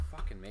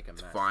make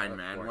a mess. Fine,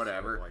 man.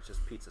 Whatever. It's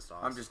just pizza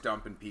sauce. I'm just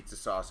dumping pizza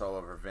sauce all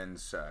over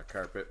Vin's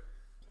carpet.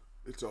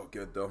 It's all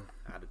good though.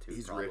 Attitude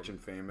He's problem. rich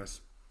and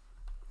famous.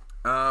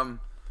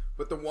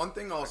 But the one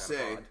thing I'll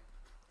say,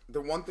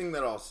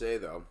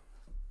 though,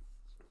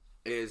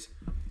 is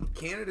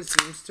Canada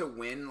seems to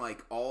win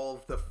like all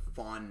of the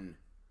fun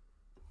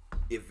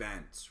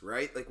events,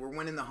 right? Like we're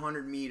winning the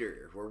 100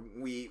 meter.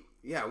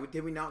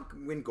 Did we not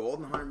win gold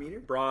in the 100 meter?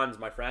 Bronze,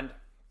 my friend.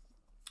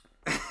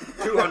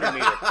 200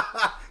 meter.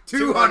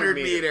 200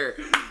 meter.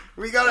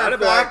 We got a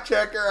fact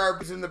checker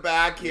in the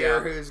back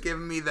here who's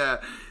giving me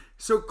the.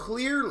 So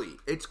clearly,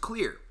 it's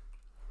clear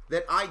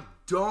that I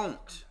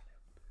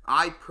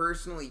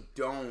personally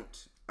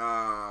don't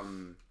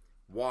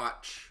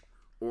watch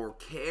or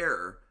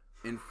care,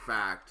 in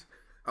fact,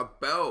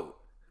 about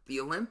the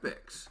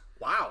Olympics.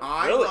 Wow.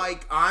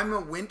 I'm a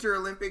Winter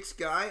Olympics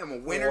guy. I'm a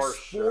winter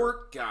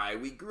sport guy.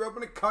 We grew up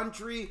in a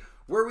country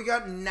where we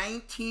got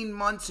 19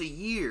 months a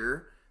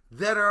year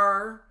that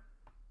are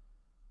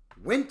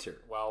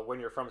winter. Well,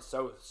 when you're from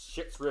South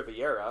Shit's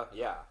Riviera,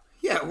 yeah.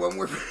 Yeah, when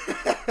we're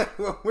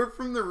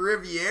from the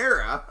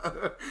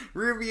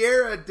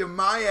Riviera de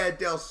Maya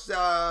del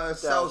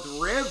South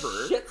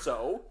River,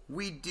 Shitzo.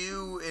 we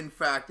do, in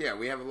fact,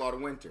 we have a lot of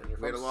winter.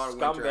 We had a lot of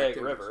winter Scumbag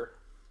activities. River.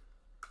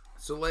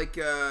 So, like,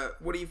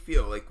 what do you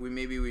feel? Like, we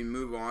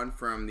move on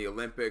from the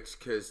Olympics,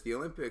 because the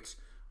Olympics,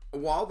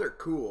 while they're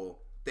cool,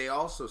 they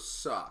also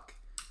suck.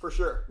 For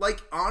sure.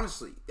 Like,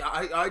 honestly,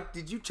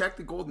 did you check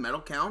the gold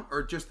medal count,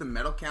 or just the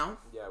medal count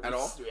at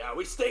all? Yeah,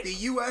 we stink. The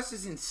U.S.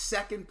 is in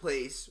second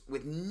place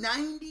with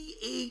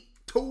 98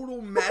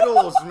 total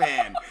medals,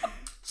 man.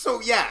 So,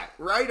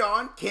 right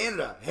on.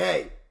 Canada,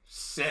 hey,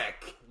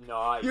 sick.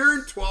 Nice. You're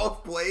in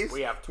 12th place.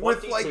 We have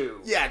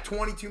 22. With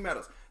 22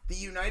 medals. The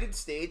United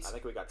States, I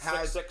think we got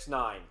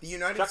 669. The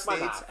United Check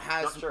States my math.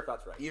 has. Not sure if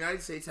that's right. The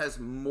United States has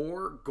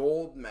more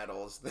gold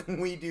medals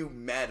than we do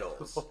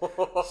medals.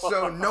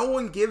 So no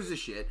one gives a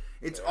shit.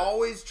 It's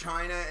always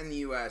China and the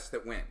U.S.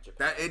 that win.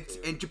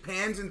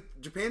 Japan's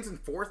in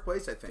fourth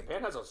place, I think.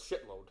 Japan has a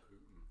shitload.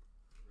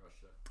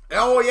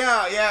 Oh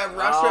yeah,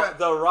 Russia.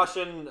 The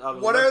Russian.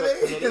 What are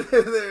they?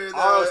 The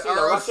ROC,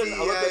 Russian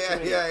Olympic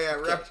Committee.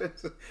 Okay.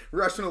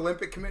 Russian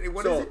Olympic Committee.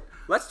 What is it?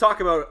 Let's talk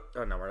about.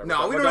 Oh no,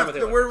 we don't have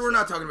to. We're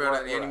not talking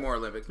about any more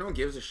Olympics. No one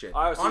gives a shit.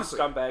 Honestly,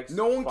 scumbags.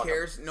 No one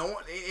cares. No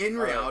one. In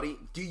reality,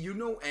 do you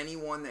know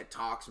anyone that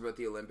talks about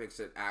the Olympics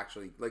that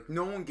actually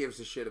no one gives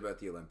a shit about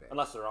the Olympics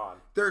unless they're on.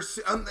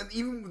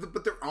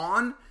 But they're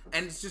on,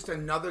 and it's just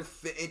another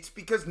thing. It's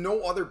because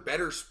no other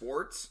better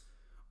sports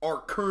are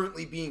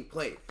currently being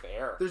played.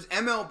 Fair. There's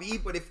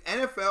MLB, but if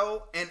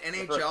NFL and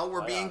NHL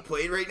were being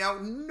played right now,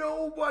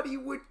 nobody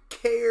would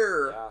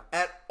care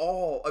at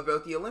all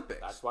about the Olympics.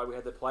 That's why we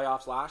had the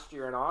playoffs last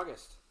year in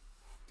August.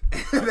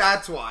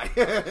 That's why.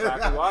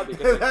 Exactly why,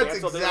 because they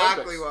canceled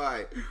exactly the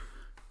Olympics.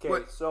 why.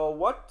 Okay, so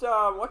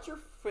what's your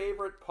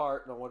favorite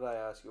part? No, what did I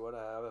ask you? What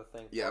did I have a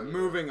thing for you?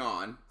 Moving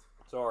on.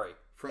 Sorry.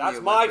 From That's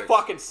the my Olympics.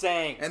 fucking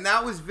saying. And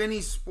that was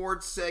Vinny's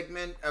sports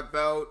segment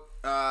about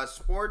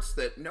sports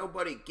that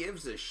nobody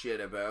gives a shit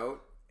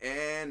about,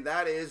 and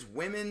that is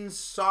women's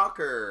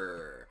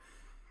soccer.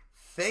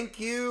 Thank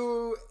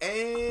you,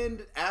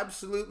 and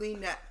absolutely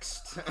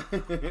next.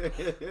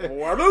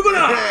 We're moving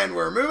on. And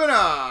we're moving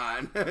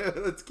on.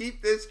 Let's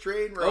keep this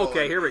train rolling.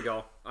 Okay, here we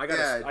go. I got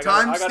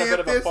a bit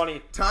of a funny...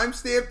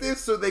 Timestamp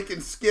this so they can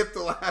skip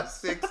the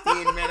last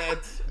 16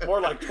 minutes. More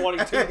like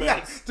 22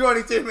 minutes.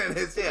 22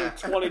 minutes, yeah.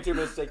 22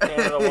 minutes to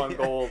Canada won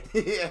gold.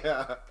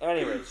 Yeah.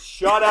 Anyways,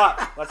 shut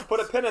up. Let's put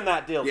a pin in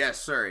that deal. Yes,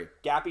 sorry.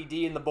 Gappy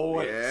D and the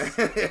boys. Yeah.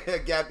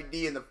 Gappy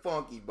D and the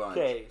Funky Bunch.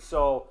 Okay,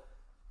 so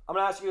I'm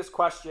going to ask you this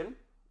question.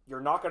 You're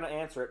not going to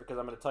answer it because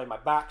I'm going to tell you my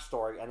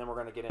backstory, and then we're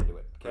going to get into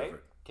it. Okay?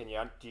 Perfect.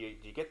 Do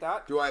you get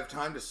that? Do I have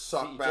time to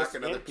suck back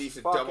another piece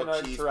of double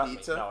cheese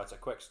pizza? No, it's a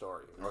quick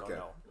story. Okay. So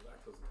no.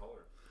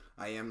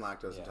 I am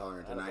lactose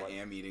intolerant, and I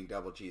am eating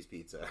double cheese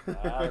pizza.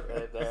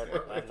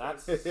 And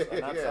that's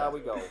how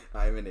we go.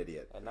 I'm an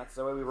idiot. And that's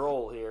the way we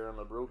roll here on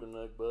the Broken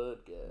Neck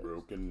Podcast.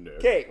 Broken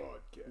Neck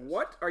Podcast.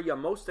 What are you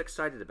most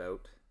excited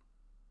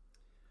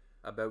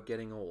about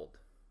getting old?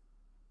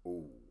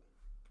 Ooh.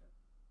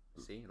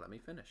 See, let me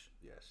finish.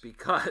 Yes.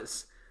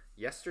 Because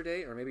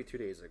yesterday, or maybe 2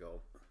 days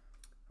ago,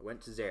 I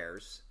went to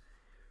Zares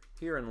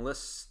here in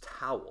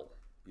Listowel.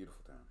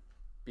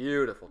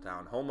 Beautiful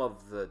town. Home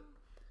of the...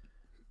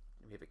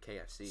 We have a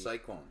KFC.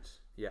 Cyclones.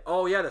 Yeah.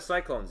 Oh, yeah, the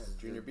Cyclones. Yeah,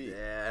 Junior B.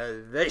 Yeah,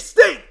 they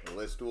stink! The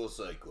Listowel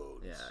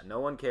Cyclones. Yeah, no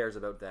one cares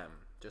about them.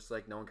 Just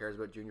like no one cares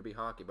about Junior B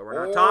hockey. But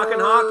we're not talking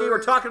hockey,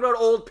 we're talking about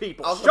old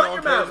people. Also, Shut no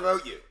your one mouth! cares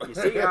about you. You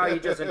see how he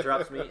just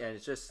interrupts me, and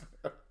it's just...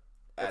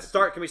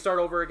 Can we start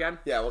over again?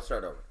 Yeah, we'll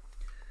start over.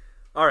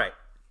 All right.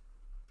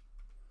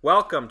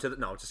 Welcome to the...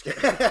 No, just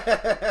kidding.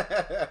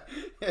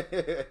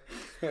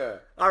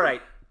 All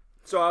right.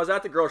 So I was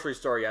at the grocery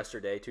store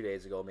yesterday, 2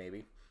 days ago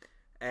maybe,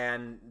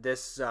 and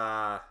this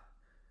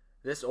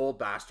old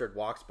bastard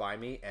walks by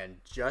me and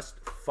just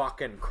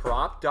fucking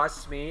crop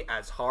dusts me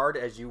as hard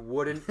as you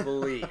wouldn't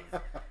believe.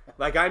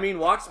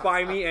 Walks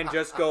by me and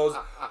just goes...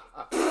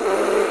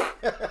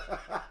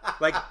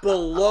 like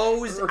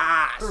below his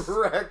ass.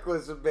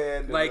 Reckless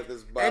abandon Like, with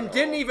his butthole. and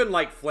didn't even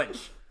like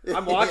flinch.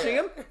 I'm watching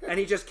him, and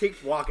he just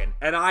keeps walking.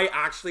 And I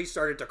actually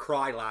started to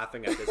cry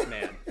laughing at this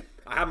man.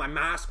 I have my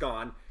mask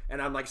on,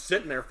 and I'm like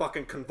sitting there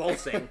fucking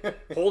convulsing,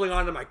 holding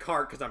on to my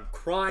cart because I'm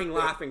crying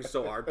laughing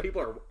so hard.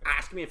 People are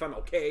asking me if I'm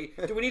okay.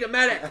 Do we need a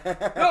medic?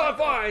 No, I'm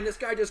fine. This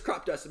guy just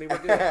crop dusted me. We're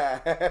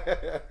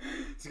good.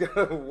 He's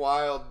got a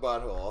wild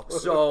butthole.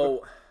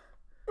 So,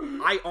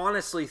 I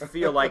honestly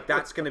feel like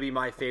that's going to be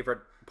my favorite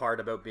part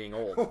about being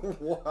old.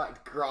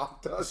 What?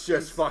 Crop dust?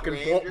 Just fucking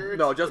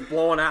just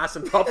blowing ass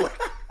in public.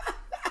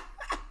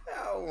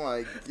 Oh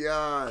my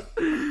god.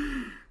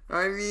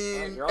 I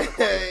mean, You're on the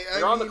clock.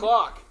 You're on the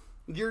clock.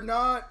 You're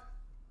not.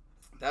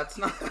 That's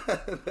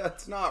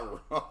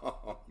not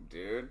wrong,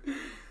 dude.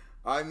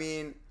 I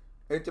mean,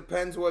 it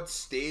depends what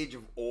stage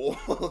of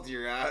old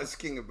you're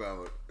asking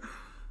about.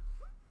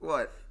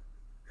 What?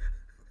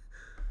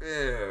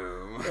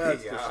 Ew, my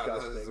That's God,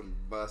 disgusting. That is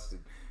busted.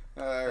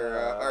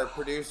 Our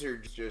producer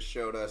just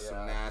showed us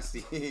some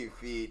nasty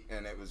feet,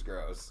 and it was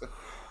gross.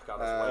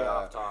 Got us way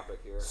off topic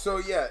here. So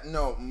yeah,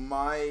 no,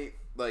 I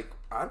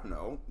don't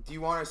know. Do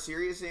you want a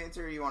serious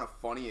answer or you want a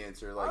funny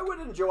answer? Like, I would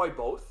enjoy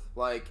both,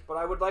 but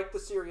I would like the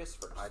serious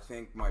first. I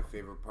think my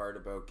favorite part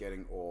about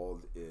getting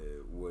old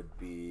would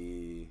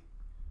be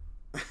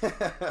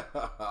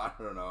I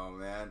don't know,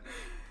 man.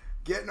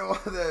 Getting old,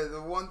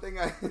 the one thing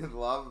I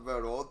love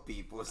about old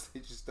people is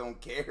they just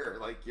don't care.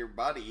 Like your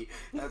buddy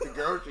at the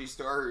grocery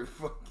store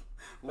who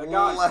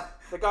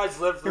the guy's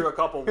lived through a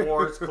couple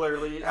wars,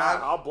 clearly.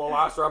 I'll blow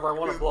ass wherever I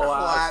want to blow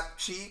ass. Clap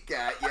cheek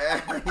at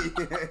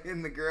you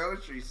in the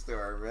grocery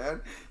store,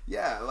 man.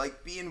 Yeah,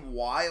 like being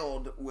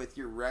wild with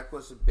your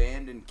reckless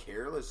abandon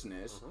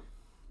carelessness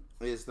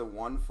is the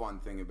one fun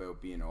thing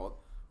about being old.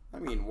 I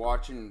mean,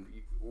 watching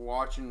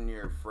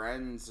your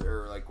friends,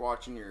 or like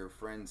watching your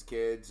friends'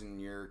 kids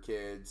and your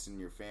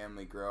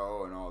family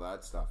grow and all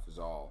that stuff is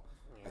all.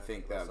 I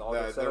think that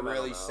the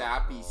really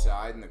sappy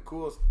side and the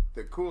cool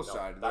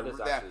side,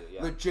 that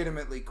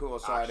legitimately cool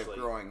side of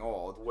growing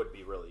old would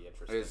be really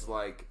interesting.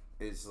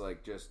 Is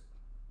like just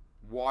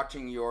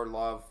watching your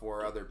love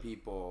for other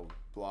people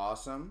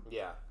blossom.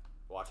 Yeah,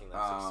 watching them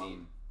succeed.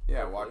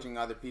 Yeah, watching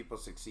other people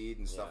succeed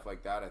and stuff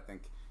like that. I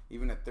think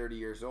even at 30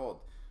 years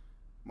old,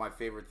 my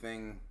favorite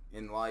thing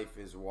in life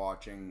is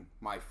watching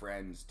my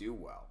friends do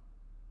well.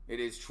 It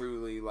is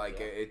truly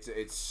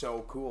it's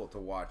so cool to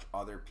watch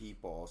other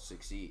people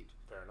succeed.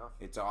 Fair enough.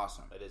 It's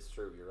awesome. It is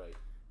true. You're right.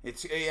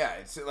 It's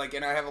like,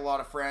 and I have a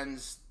lot of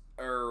friends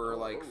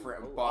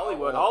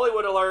Hollywood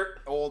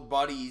alert. Old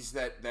buddies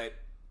that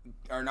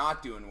are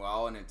not doing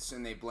well, and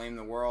they blame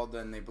the world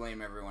and they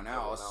blame everyone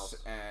else.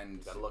 And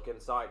you gotta look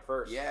inside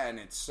first. Yeah, and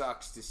it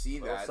sucks to see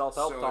that.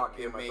 Self-help talk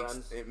here, my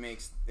friends. It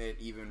makes it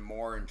even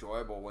more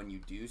enjoyable when you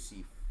do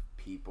see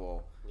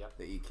people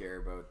that you care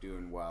about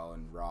doing well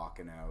and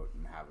rocking out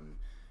and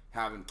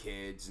having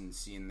kids and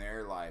seeing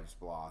their lives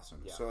blossom.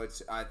 Yeah. So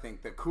I think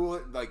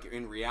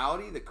in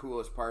reality, the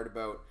coolest part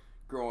about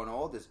growing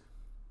old is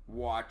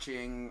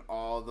watching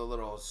all the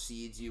little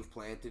seeds you've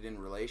planted in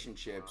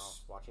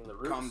relationships watching the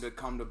roots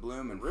come to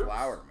bloom and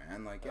flower,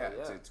 man. Like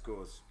it's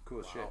cool as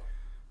shit.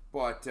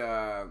 But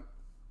I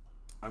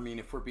mean,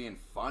 if we're being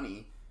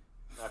funny,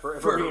 if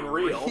we're being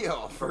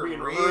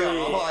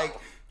real, like,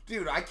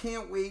 dude, I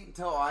can't wait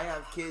until I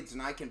have kids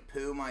and I can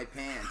poo my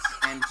pants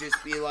and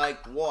just be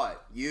like,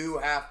 what? You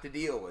have to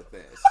deal with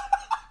this.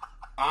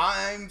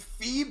 I'm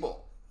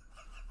feeble.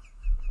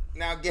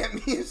 Now get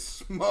me a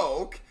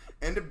smoke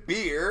and a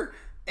beer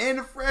and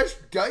a fresh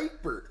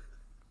diaper.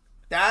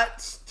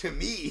 That's, to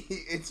me,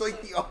 it's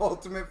like the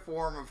ultimate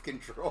form of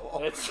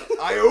control.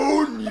 I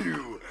own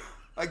you.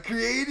 I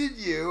created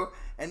you,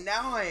 and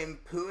now I am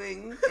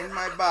pooing in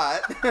my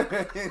butt,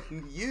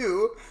 and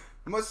you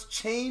must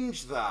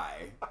change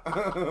thy,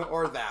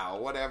 or thou,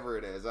 whatever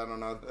it is. I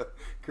don't know the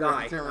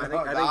correct term. I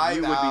think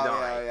you would be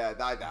thy. Yeah,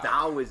 thy, thou.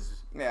 Thou is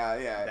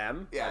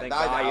them. Yeah, I think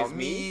thy, thou is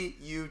me.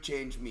 You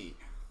change me.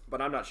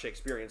 But I'm not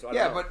Shakespearean, so I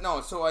don't know. But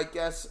no. So I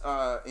guess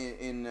to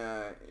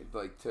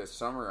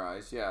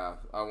summarize, I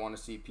want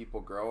to see people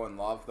grow and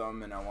love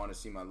them, and I want to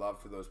see my love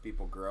for those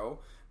people grow.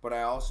 But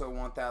I also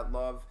want that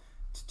love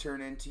to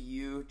turn into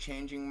you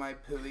changing my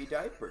pooey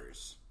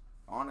diapers.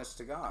 Honest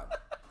to God.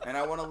 And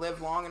I want to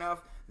live long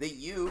enough that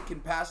you can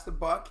pass the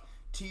buck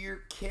to your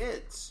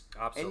kids.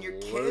 Absolutely.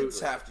 And your kids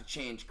have to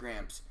change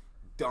Gramps'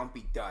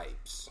 dumpy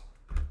diapers.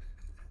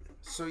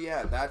 So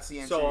yeah, that's the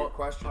answer to your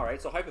question. All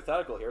right, so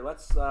hypothetical here.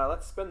 Let's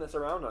spin this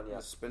around on you.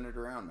 Let's spin it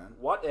around, man.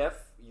 What if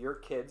your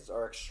kids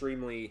are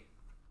extremely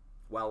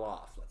well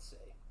off, let's say?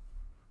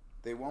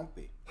 They won't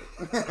be.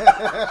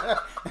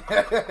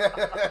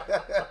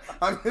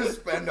 I'm going to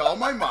spend all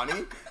my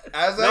money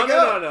as I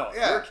go. No.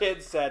 Yeah. Your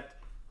kid said,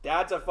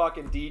 Dad's a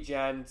fucking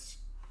degen's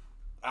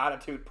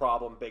attitude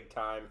problem big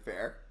time.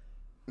 Fair.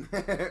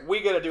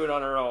 We got to do it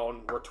on our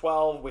own. We're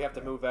 12. We have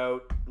to move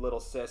out. Little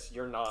sis,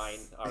 you're 9.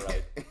 All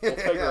right. We'll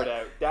figure it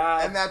out.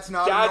 Dad's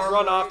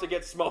run off to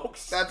get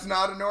smokes. That's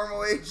not a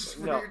normal age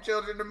for your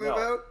children to move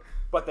out?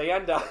 But they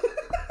end up...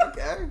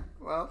 Okay,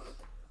 well...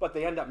 but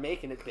they end up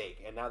making it big,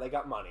 and now they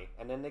got money,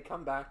 and then they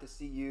come back to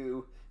see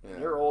you, and Yeah.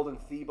 you're old and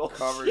feeble,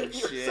 Covered in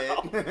shit.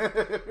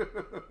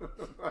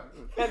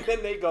 And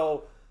then they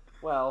go,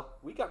 well,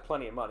 we got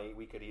plenty of money.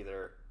 We could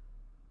either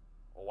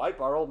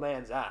wipe our old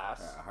man's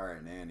ass hire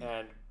a nanny.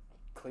 and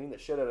clean the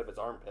shit out of his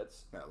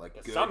armpits. Yeah,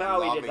 like good, Somehow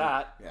loving, he did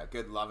that. Yeah,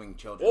 good loving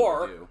children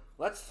Or do.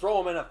 let's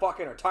throw him in a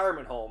fucking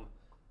retirement home.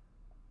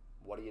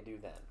 What do you do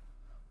then?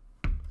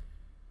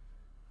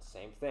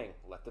 Same thing.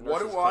 Let the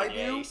nurses clean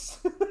your ace.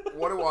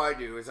 What do I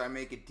do is I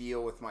make a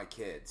deal with my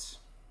kids.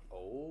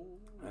 Oh.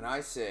 And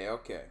I say,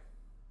 okay,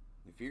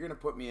 if you're going to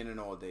put me in an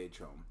old age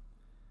home,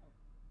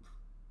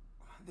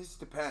 this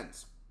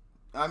depends.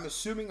 I'm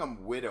assuming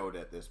I'm widowed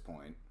at this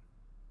point.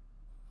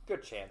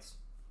 Good chance.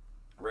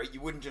 Right? You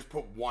wouldn't just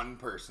put one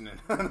person in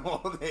an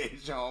old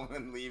age home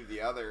and leave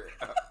the other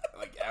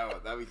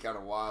out. That'd be kind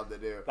of wild to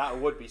do. That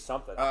would be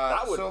something. So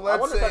I let's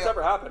wonder if say that's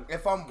ever happened.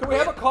 Can we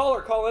have a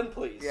caller call in,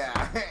 please?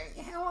 Yeah.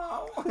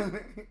 Hello.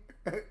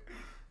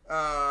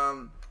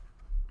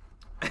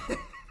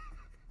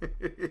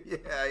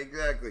 Yeah,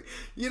 exactly.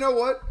 You know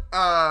what?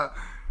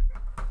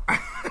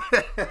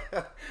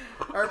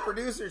 Our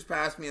producers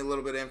passed me a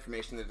little bit of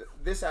information that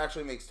this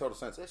actually makes total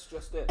sense. This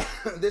just in.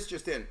 This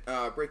just in.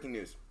 Breaking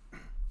news.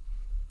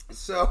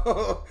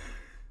 So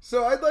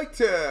I'd like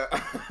to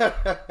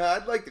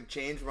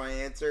change my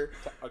answer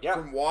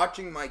from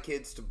watching my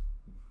kids to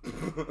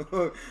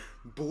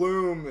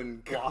bloom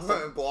and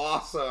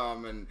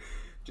blossom and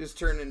just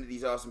turn into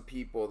these awesome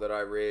people that I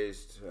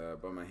raised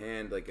by my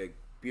hand, like a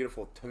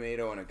beautiful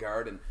tomato in a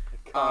garden.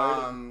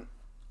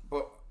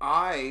 But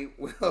I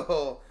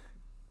will.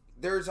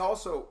 There's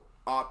also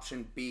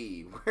option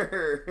B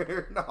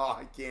where no,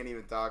 I can't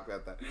even talk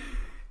about that.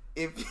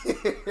 If you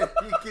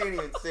can't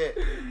even say it,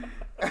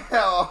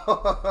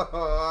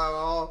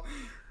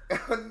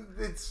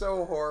 it's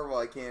so horrible.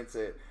 I can't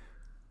say it.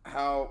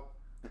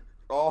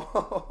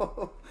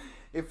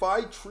 If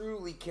I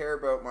truly care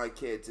about my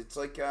kids, it's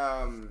like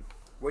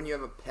when you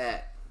have a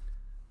pet.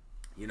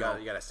 You know,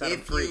 you gotta set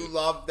them free. If you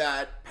love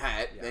that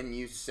pet, then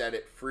you set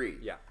it free.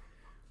 Yeah.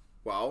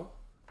 Well,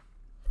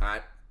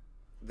 at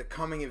the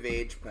coming of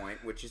age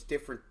point, which is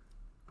different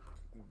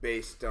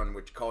based on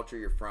which culture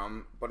you're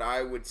from, but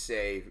I would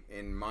say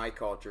in my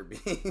culture,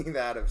 being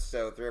that of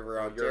South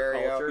River,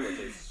 Ontario, your culture, which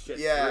is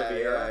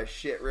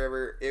Shit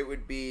River, it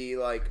would be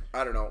like,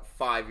 I don't know,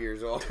 5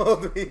 years old.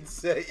 We'd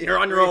say you're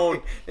on your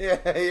own.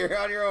 Yeah, you're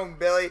on your own,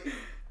 Billy.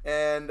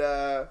 And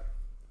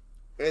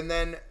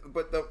then,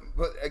 but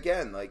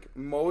again, like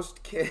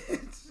most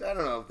kids, I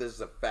don't know if this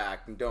is a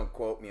fact, and don't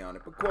quote me on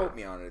it, but quote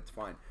me on it. It's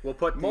fine. We'll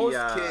put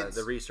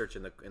the research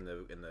in the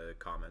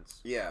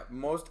comments. Yeah,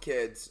 most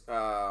kids.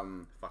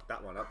 Fuck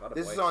that one up.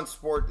 This is on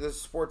Sport. This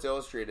is Sports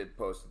Illustrated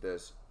posted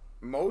this.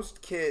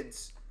 Most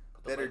kids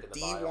that are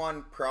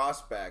D1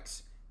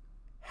 prospects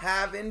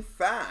have in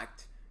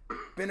fact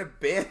been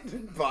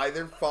abandoned by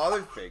their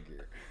father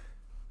figure.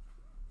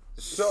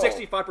 So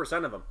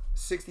 65% of them.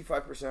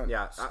 65%.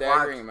 Yeah,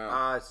 staggering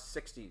amount.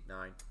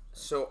 69.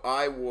 So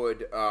I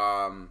would.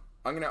 I'm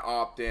gonna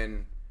opt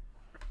in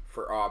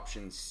for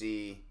option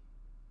C,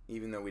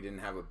 even though we didn't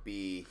have a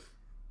B.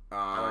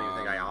 I don't even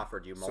think I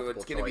offered you multiple choice.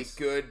 So it's gonna be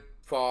good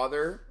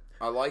father.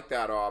 I like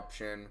that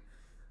option.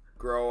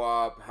 Grow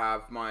up,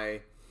 have my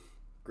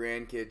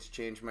grandkids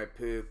change my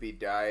poopy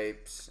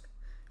diapers.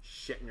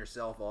 Shitting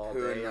yourself all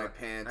pooing day. My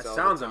pants. That all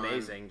sounds the time.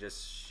 amazing.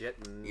 Just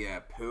shitting.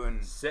 Yeah,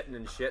 pooing. Sitting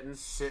and shitting.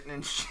 Sitting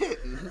and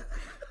shitting.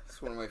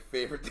 It's one of my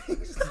favorite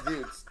things to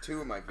do. It's two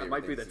of my favorite. That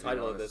might be the things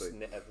title to of do, this.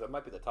 That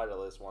might be the title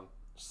of this one.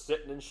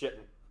 Sitting and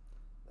shitting.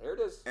 There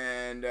it is.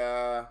 And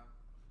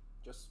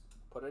just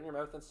put it in your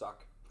mouth and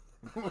suck.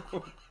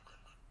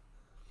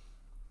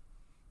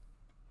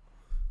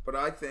 But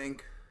I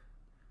think.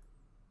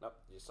 Nope,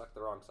 you sucked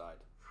the wrong side.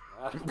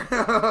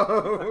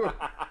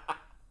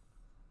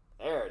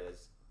 There it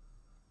is.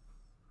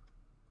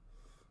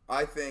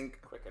 I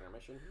think. Quick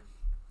intermission.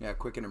 Yeah,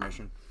 quick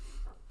intermission.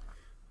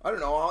 I don't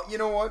know. You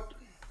know what?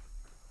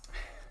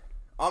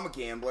 I'm a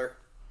gambler.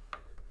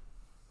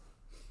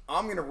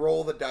 I'm going to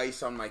roll the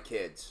dice on my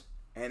kids.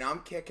 And I'm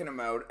kicking them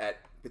out at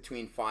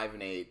between 5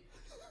 and 8.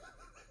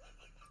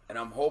 And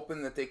I'm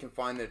hoping that they can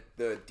find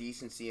the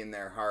decency in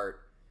their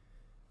heart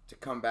to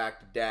come back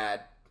to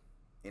dad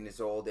in his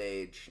old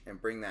age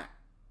and bring that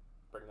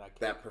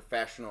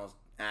professional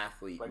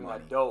athlete money. Bring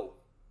that dough.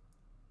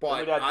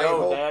 But I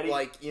hope, Daddy.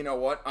 Like, you know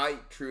what? I've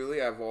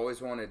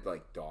always wanted,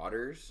 like,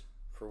 daughters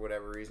for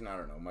whatever reason. I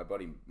don't know.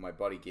 My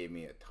buddy gave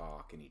me a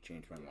talk, and he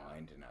changed my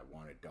mind, and I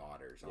wanted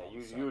daughters. Yeah,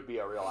 you would be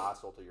a real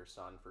asshole to your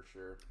son, for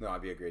sure. No,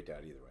 I'd be a great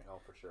dad either way. Oh,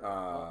 for sure.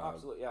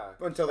 Absolutely, yeah.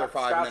 Until they're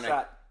 5, and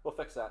then we'll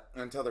fix that.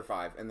 Until they're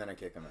 5, and then I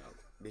kick them out.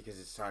 Because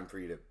it's time for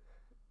you to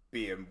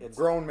be a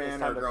grown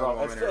man or a grown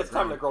woman. It's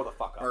time to grow the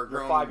fuck up.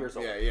 You're 5 years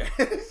old. Yeah.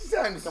 It's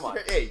time to come on.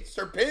 Hey,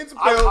 start paying some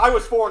bills. I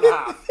was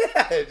 4.5.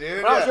 Yeah,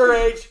 dude. When I was your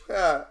age.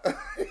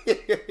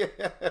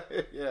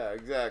 Yeah,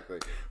 exactly.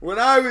 When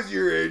I was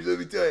your age, let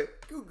me tell you,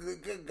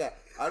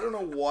 I don't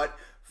know what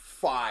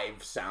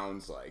 5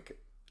 sounds like.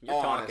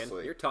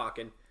 You're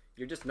talking.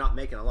 you're just not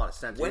making a lot of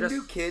sense. When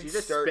do kids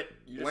start?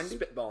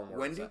 Spitballing words.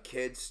 When do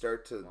kids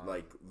start to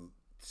like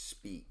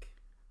speak?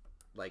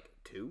 Like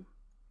 2?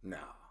 No.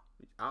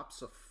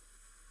 1.5.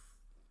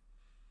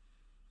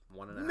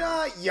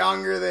 Not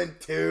younger than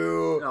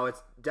 2. No,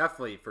 it's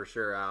definitely for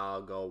sure.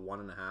 I'll go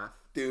 1.5.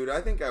 Dude,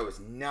 I think I was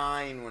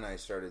 9 when I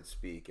started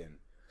speaking.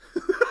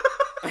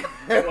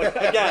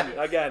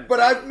 Again.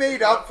 But I've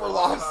made up for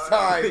lost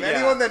time. Yeah.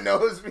 Anyone that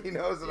knows me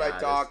knows that Yeah, I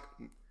talk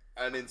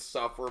an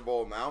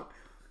insufferable amount.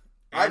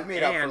 I've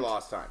made up for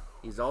lost time.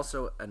 He's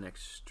also an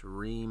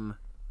extreme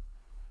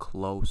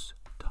close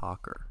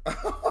talker.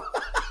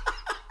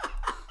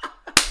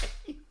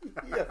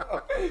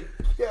 Yo,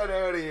 get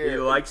out of here. He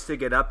likes to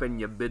get up in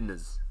your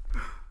business.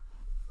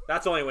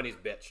 That's only when he's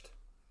bitched.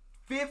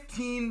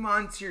 15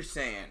 months, you're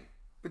saying?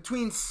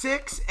 Between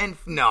 6 and...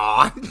 No,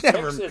 I've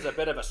never... 6 is a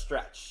bit of a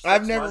stretch.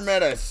 I've never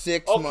met a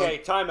 6 month... Okay,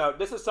 time out.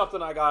 This is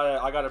something I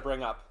gotta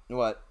bring up.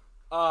 What?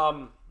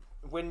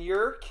 When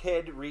your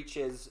kid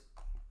reaches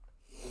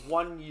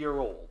 1 year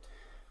old,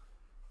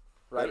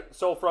 right?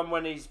 So from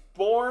when he's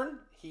born,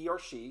 he or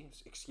she,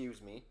 excuse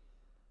me,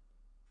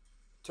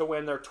 to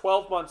when they're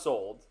 12 months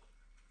old,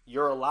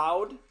 you're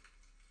allowed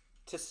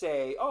to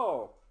say,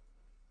 "Oh,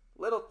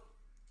 little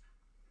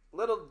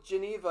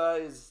Geneva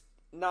is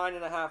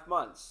 9.5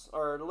 months,"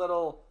 or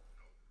little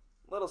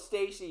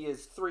Stacy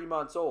is 3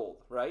 months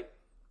old, right?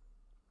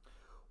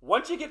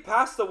 Once you get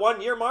past the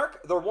 1 year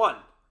mark, they're 1.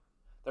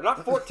 They're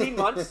not 14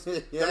 months.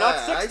 They're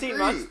not 16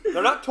 months.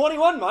 They're not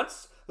 21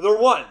 months. They're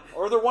 1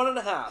 or they're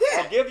 1.5.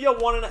 Yeah. I'll give you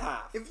 1.5.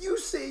 If you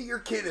say your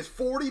kid is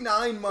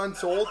 49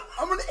 months old,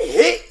 I'm gonna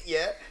hit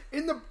you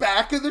in the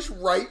back of this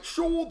right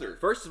shoulder.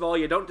 First of all,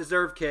 you don't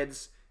deserve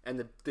kids,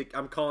 and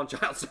I'm calling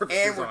child services.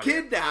 And we're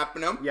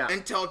kidnapping them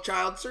until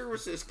child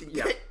services can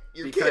get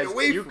your kid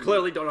away from you. You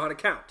clearly don't know how to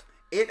count.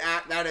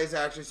 That is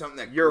actually something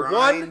that you're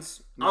 1.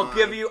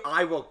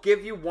 I will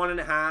give you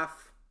 1.5.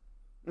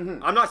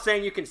 Mm-hmm. I'm not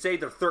saying you can say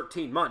they're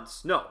 13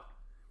 months. No,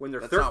 when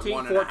they're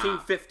 13, 14,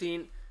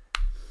 15.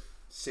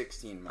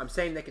 16 months. I'm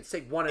saying they can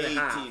say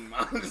 1.5. 18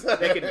 months.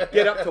 They can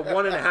get up to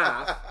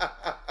 1.5.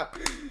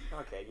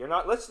 Okay, you're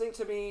not listening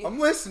to me. I'm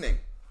listening.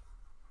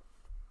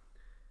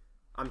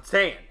 I'm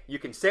saying you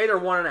can say they're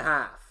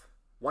 1.5.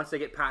 Once they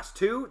get past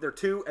 2, they're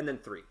 2 and then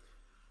 3.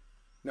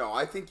 No,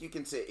 I think you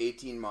can say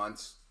 18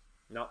 months.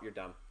 No, you're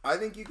dumb. I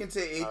think you can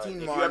say 18 months.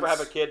 If you ever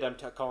have a kid, I'm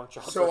calling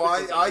child so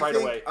services right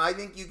away. I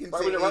think you can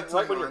say 18 months.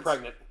 Right when you're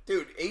pregnant.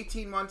 Dude,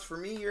 18 months for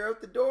me, you're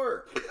out the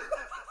door.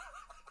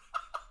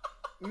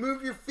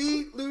 Move your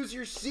feet, lose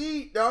your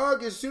seat,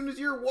 dog. As soon as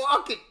you're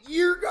walking,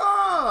 you're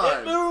gone.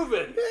 Get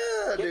moving.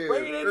 Yeah, Get dude.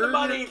 bringing in the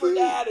money for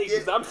daddy,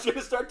 because I'm going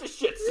to start to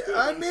shit soon.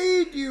 I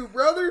made you,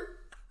 brother.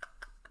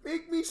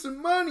 Make me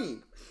some money.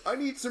 I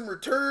need some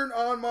return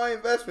on my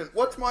investment.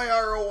 What's my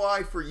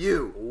ROI for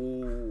you?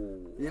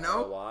 Ooh, you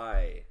know?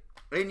 ROI.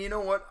 And you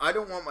know what? I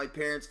don't want my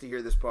parents to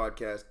hear this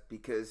podcast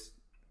because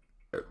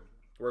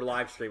we're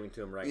live streaming to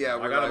them right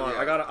now.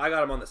 I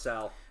got him on the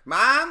cell.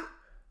 Mom,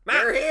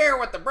 you're here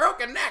with the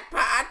Broken Neck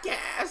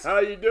Podcast. How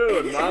you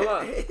doing,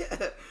 Mama?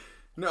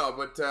 No,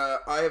 but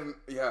I haven't.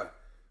 Yeah,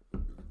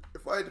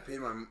 if I had to pay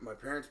my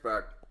parents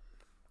back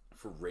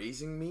for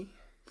raising me,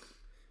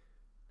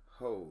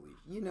 holy,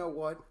 you know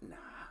what? Nah,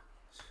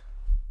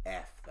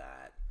 F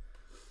that.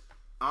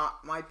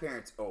 My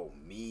parents owe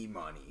me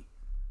money.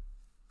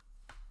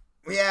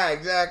 Yeah,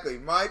 exactly.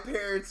 My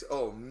parents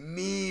owe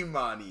me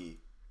money.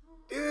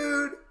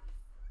 Dude,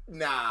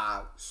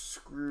 nah,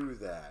 screw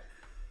that.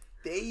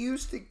 They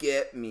used to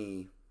get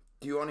me.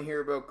 Do you want to hear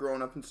about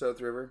growing up in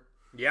South River?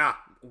 Yeah.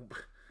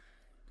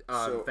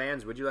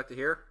 Fans, would you like to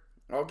hear?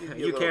 I'll give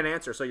you. You can't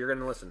answer, so you're going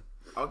to listen.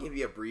 I'll give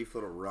you a brief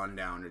little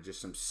rundown of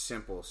just some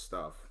simple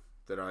stuff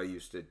that I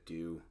used to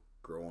do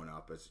growing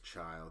up as a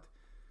child.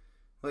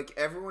 Like,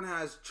 everyone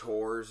has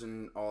chores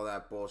and all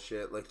that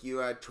bullshit. Like, you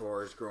had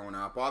chores growing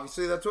up.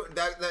 Obviously, that's what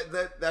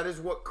that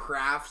is what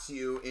crafts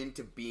you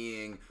into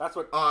being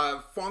a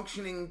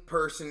functioning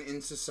person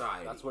in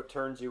society. That's what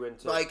turns you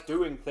into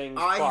doing things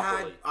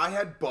properly. I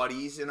had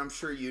buddies, and I'm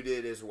sure you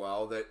did as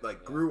well,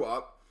 that grew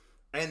up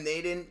and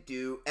they didn't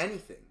do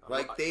anything.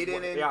 Like, they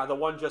didn't. Yeah, the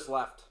one just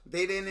left.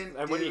 They didn't.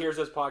 And when he hears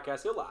this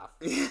podcast, he'll laugh.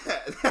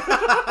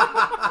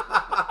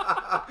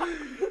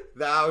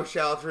 Thou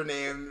shalt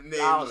rename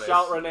nameless. Thou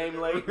shalt rename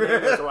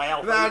nameless.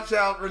 Thou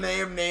shalt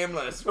rename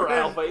nameless.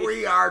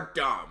 We are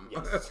dumb.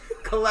 Yes.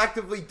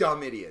 Collectively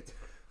dumb idiots.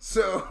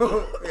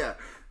 So, yeah.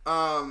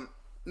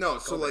 No,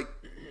 so, like,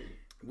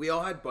 we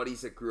all had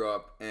buddies that grew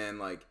up and,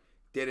 like,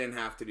 didn't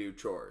have to do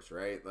chores,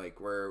 right?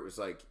 Like, where it was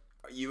like,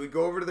 you would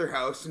go over to their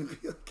house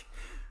and be like,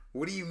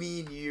 what do you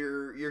mean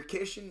your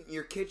kitchen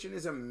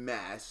is a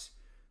mess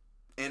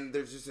and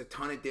there's just a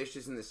ton of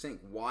dishes in the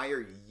sink? Why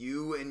are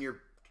you and your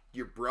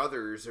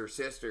brothers or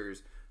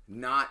sisters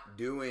not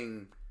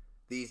doing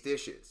these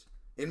dishes?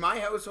 In my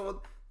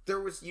household,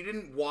 you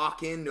didn't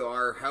walk into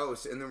our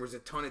house and there was a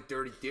ton of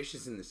dirty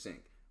dishes in the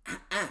sink.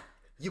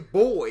 Your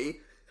boy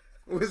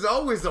was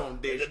always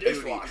on dish duty.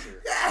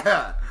 Dishwasher.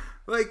 Yeah.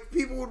 Like,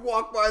 people would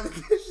walk by the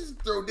dishes,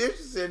 throw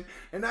dishes in,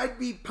 and I'd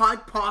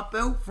pop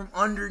out from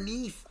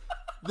underneath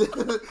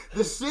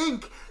the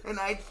sink, and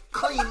I'd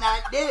clean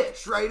that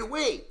dish right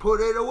away.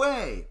 Put it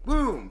away.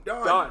 Boom.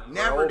 Done.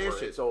 Never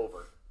dishes. It's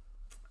over.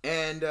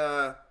 And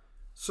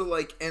so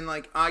I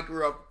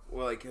grew up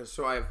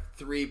so I have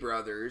 3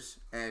 brothers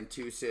and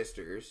 2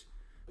 sisters.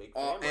 Big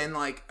family. And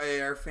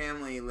our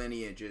family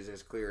lineage is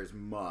as clear as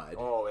mud.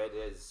 Oh, it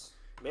is.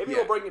 Maybe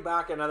we'll bring you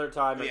back another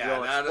time and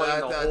you'll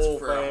explain the that's whole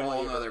for family. a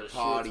whole other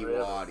potty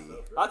waddy.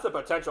 That's a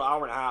potential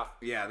hour and a half.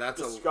 Yeah,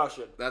 that's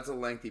discussion. That's a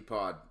lengthy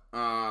pod.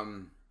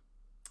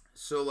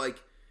 So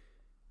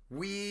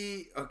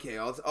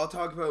I'll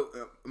talk about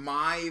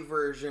my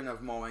version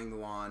of mowing the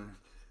lawn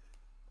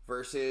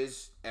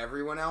versus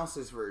everyone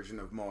else's version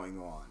of mowing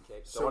the lawn.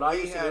 Okay. So what I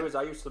used to do is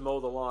I used to mow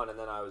the lawn and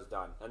then I was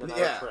done, and then I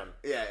would trim.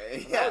 Yeah.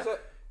 That was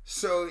it.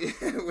 So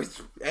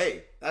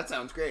hey, that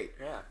sounds great.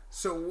 Yeah.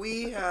 So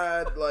we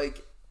had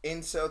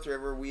in South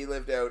River, we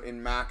lived out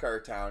in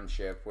Makar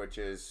Township, which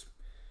is,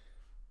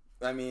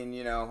 I mean,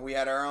 we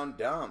had our own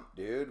dump,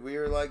 dude. We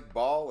were like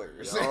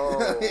ballers.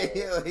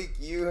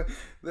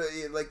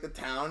 The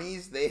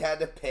townies, they had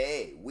to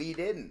pay. We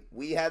didn't.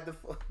 We had the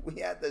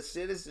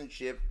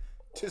citizenship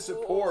to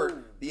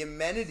support the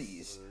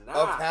amenities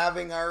of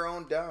having our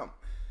own dump.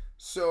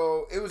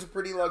 So it was a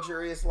pretty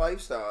luxurious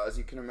lifestyle, as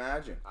you can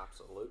imagine.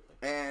 Absolutely.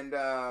 And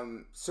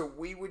so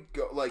we would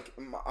go,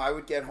 I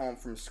would get home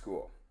from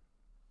school.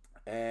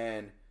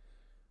 And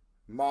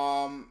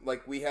Mom,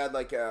 we had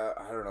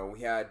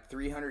we had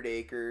 300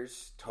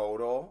 acres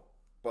total.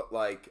 But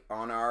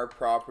on our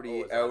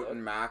property out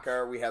in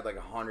Makar, we had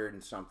 100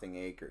 and something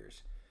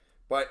acres.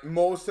 But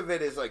most of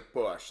it is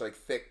bush,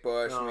 thick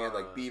bush. And we had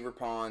beaver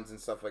ponds and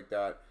stuff like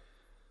that.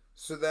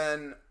 So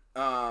then...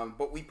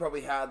 but we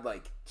probably had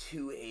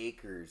 2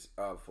 acres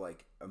of a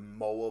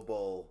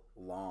mowable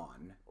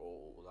lawn.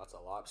 Oh, that's a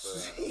lot.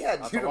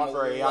 Yeah, dude, I'm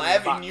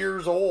 11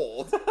 years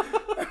old,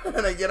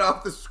 and I get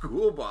off the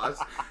school bus,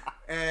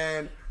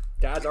 and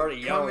Dad's already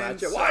yelling at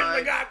you. Why didn't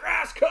I got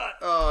grass cut?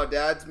 Oh,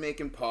 Dad's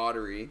making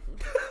pottery,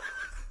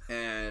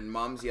 and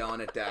Mom's yelling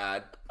at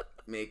Dad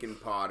making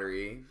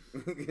pottery,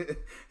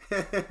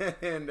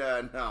 and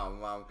no,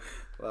 Mom,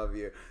 love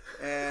you,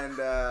 and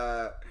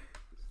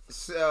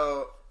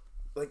so.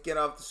 Get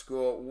off the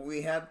school.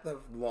 We had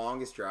the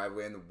longest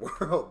driveway in the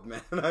world,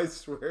 man. I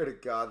swear to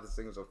God, this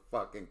thing was a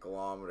fucking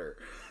kilometer.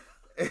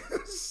 It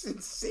was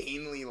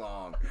insanely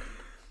long.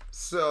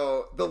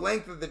 So, the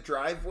length of the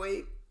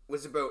driveway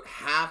was about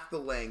half the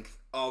length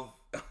of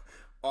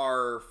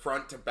our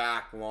front to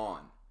back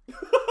lawn.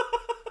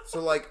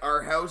 So,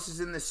 our house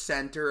is in the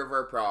center of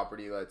our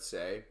property, let's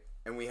say,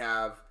 and we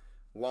have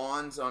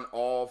lawns on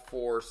all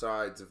 4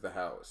 sides of the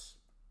house.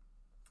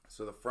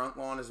 So, the front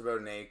lawn is about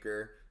 1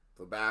 acre.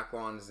 The back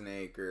lawn is 1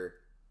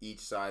 acre. Each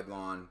side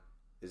lawn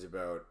is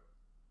about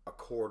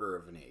 1/4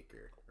 of an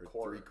acre.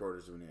 Or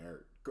 3/4 of an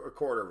acre.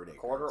 1/4 of an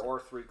acre. 1/4 or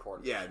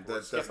 3/4. Yeah.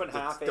 We're skipping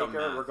half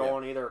acre. We're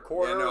going either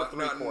 1/4 or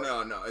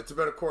 3/4. No. It's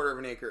about 1/4 of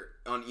an acre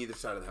on either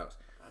side of the house.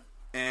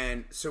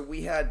 And so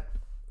we had,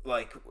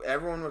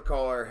 everyone would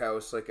call our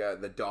house,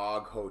 the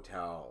dog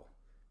hotel.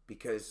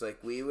 Because,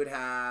 we would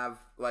have,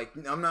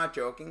 I'm not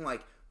joking,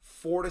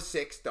 4 to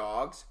 6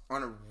 dogs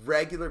on a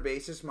regular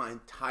basis my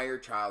entire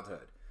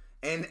childhood.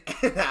 And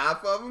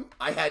half of them,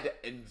 I had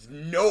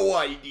no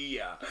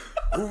idea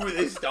who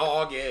this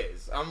dog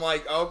is. I'm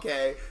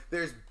okay,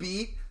 there's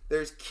Beat,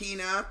 there's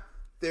Keena,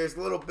 there's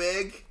Little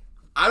Big.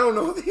 I don't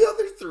know the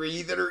other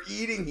 3 that are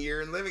eating here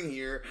and living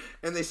here,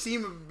 and they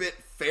seem a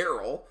bit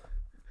feral,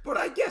 but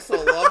I guess I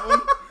love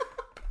them.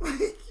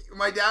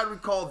 My dad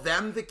would call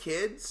them the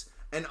kids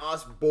and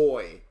us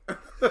boy.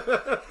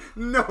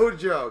 No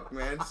joke,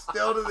 man.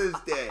 Still to this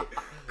day.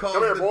 Calls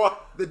Come here, boy.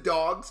 The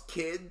dogs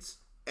kids.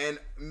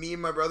 And me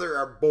and my brother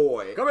are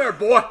boy. Come here,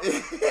 boy.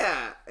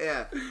 Yeah.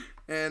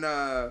 And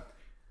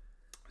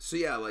so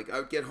yeah, I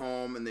would get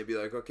home and they'd be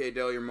like, "Okay,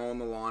 Dale, you're mowing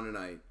the lawn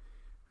tonight."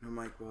 And I'm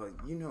like, "Well,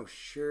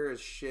 sure as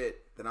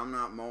shit that I'm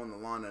not mowing the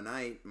lawn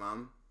tonight,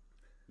 Mom.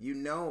 It's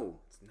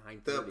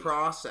 9:30. The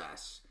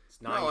process."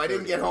 No, I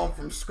didn't get home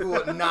from school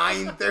at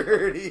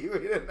 9:30. We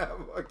didn't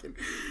have fucking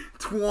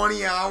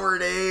 20-hour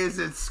days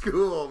at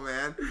school,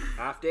 man.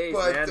 Half days,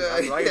 man.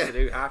 That's what I used to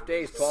do. Half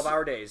days,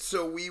 12-hour days.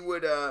 So we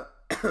would,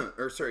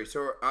 our schooling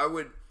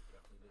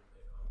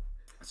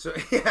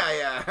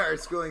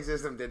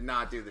system did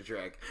not do the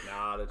trick.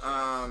 Nah, this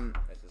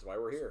is why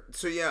we're here.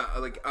 So yeah,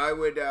 I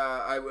would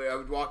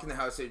walk in the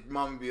house and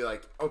Mom would be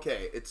like,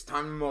 "Okay, it's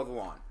time to mow the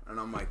lawn." And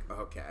I'm like,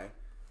 "Okay,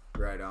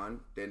 right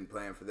on. Didn't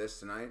plan for this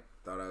tonight.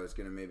 Thought I was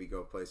gonna maybe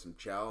go play some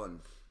chell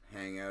and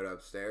hang out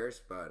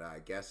upstairs, but I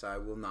guess I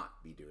will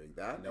not be doing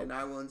that. Nope. And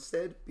I will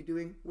instead be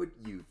doing what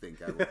you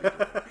think I will be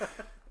doing."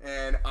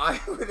 And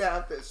I would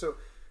have to, so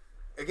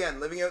again,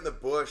 living out in the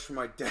bush,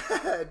 my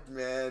dad,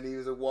 man, he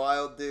was a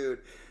wild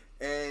dude.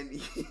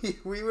 And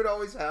we would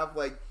always have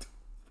a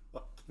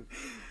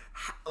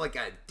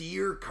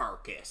deer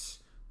carcass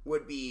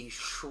would be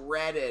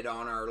shredded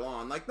on our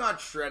lawn. Not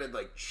shredded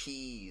like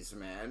cheese,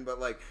 man, but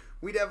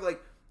we'd have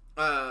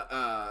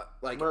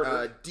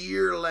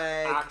deer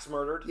leg. Axe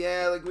murdered.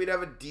 Yeah, like we'd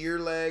have a deer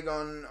leg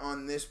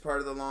on this part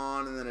of the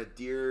lawn, and then a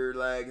deer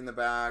leg in the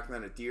back, and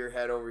then a deer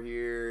head over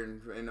here,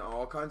 and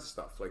all kinds of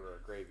stuff. Like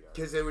a graveyard.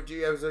 Because it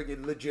was like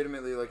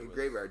legitimately like a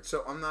graveyard.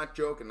 So I'm not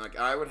joking. Like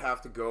I would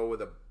have to go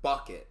with a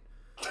bucket,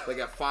 like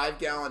a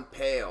 5-gallon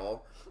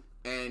pail,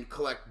 and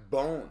collect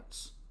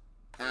bones.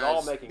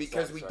 All making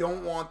because sense we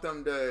don't want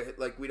them to,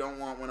 like, we don't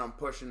want, when I'm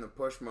pushing the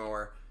push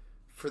mower,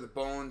 for the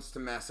bones to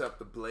mess up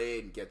the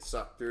blade and get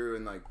sucked through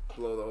and like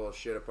blow the whole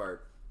shit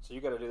apart. So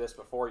you got to do this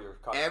before you're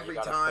cut. Every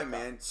time,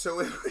 man.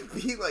 So it would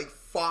be like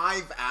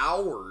 5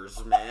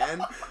 hours,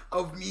 man,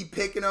 of me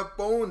picking up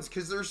bones,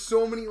 because there's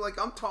so many. Like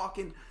I'm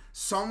talking,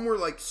 some were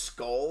like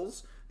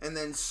skulls, and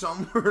then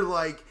some were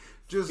like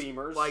just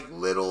femurs, like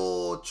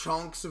little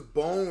chunks of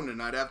bone, and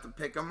I'd have to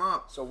pick them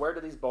up. So where do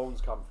these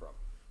bones come from?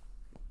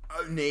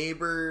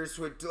 Neighbors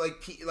would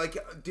like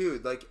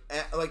dude, like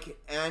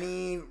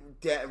any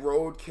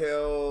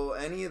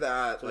roadkill, any of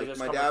that. So like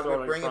my dad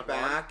would bring it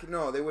back. Lawn?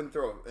 No, they wouldn't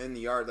throw it in the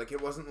yard. Like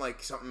it wasn't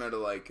like something out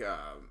of like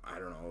I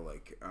don't know,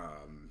 like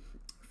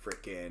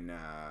freaking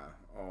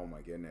oh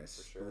my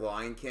goodness, sure.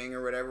 Lion King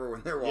or whatever,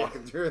 when they're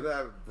walking through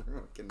that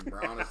fucking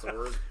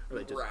brontosaurus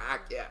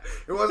rack. Yeah,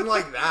 it wasn't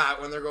like that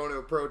when they're going to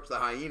approach the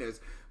hyenas,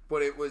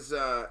 but it was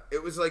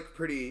like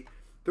pretty.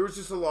 There was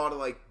just a lot of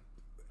like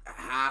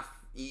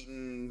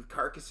half-eaten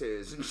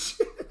carcasses and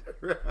shit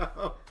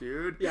around,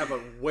 dude. Yeah,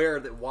 but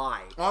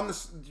why?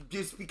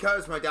 Just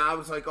because my dad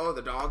was like, "Oh,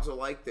 the dogs will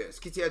like this,"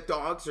 because yeah,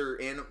 dogs are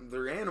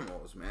they're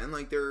animals, man.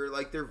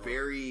 They're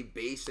very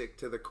basic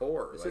to the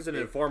core. This is an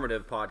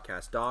informative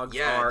podcast. Dogs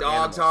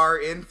are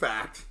in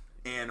fact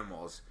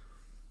animals.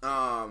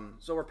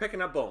 So we're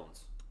picking up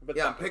bones.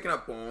 I'm picking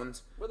up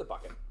bones with a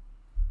bucket.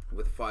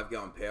 With a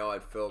 5-gallon pail,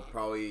 I'd fill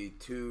probably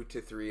 2 to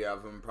 3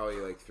 of them, probably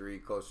like 3,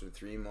 closer to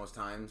 3 most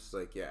times.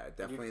 Like, yeah,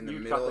 definitely in the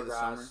middle of the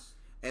summer.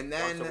 And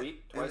then once a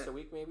week, twice a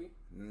week, maybe.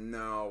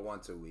 No,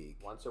 once a week.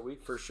 Once a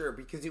week for sure,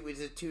 because it was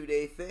a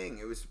 2-day thing.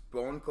 It was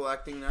bone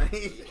collecting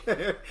night,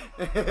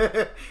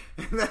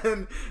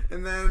 and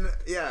then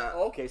yeah.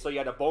 Okay, so you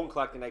had a bone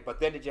collecting night, but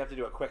then did you have to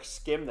do a quick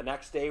skim the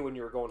next day when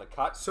you were going to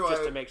cut,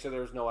 to make sure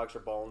there was no extra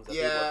bones that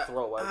people would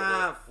throw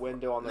out the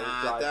window on the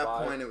drive by? At that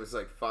point, it was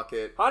like, fuck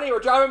it, honey, we're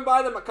driving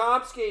by the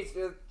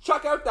McCompskis.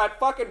 Chuck out that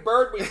fucking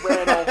bird we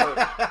ran over.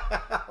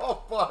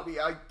 Oh, buddy,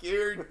 I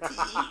guarantee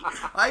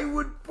I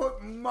would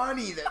put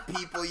money that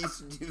people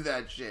used to do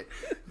that shit.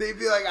 They'd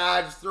be like,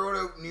 just throw it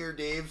out near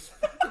Dave's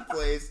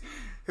place.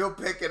 He'll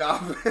pick it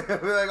up. Be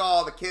like,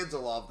 oh, the kids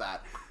will love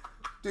that.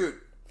 Dude,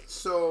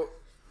 so,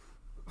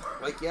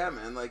 like, yeah,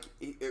 man, like,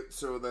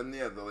 so then,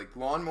 yeah, the, like,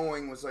 lawn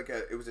mowing was like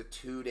it was a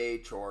 2-day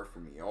chore for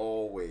me,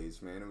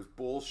 always, man. It was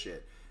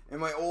bullshit. And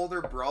my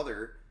older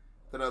brother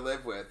that I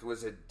live with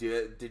was a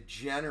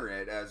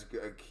degenerate as,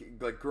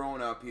 like,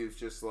 growing up, he was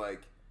just,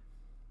 like,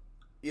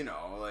 you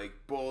know, like,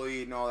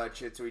 bullied and all that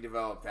shit, so he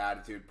developed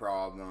attitude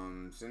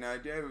problems, and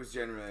it was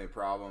generally a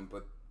problem,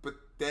 but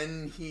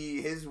then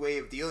his way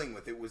of dealing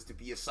with it was to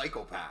be a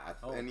psychopath,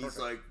 and he's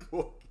like,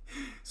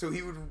 so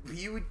he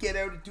would get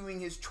out of doing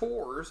his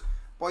chores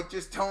by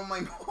just telling my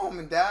mom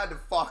and dad to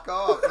fuck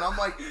up, and I'm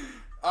like,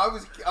 I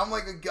was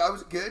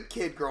a good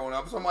kid growing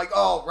up, so I'm like,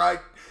 oh, right,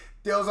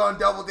 Dale's on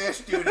double dish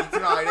duty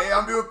tonight, hey,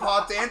 I'm doing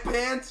pots and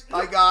pans,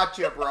 I got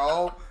you,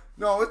 bro,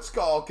 no, it's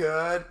all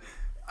good.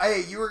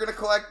 Hey, you were going to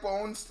collect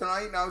bones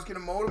tonight and I was going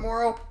to mow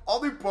tomorrow? I'll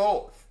do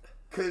both.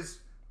 Because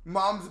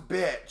mom's a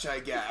bitch, I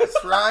guess,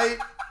 right?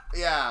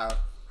 Yeah.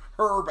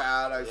 Her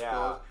bad, I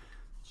suppose.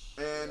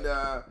 And,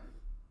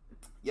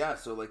 yeah,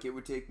 so, like, it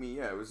would take me,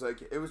 it was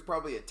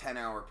probably a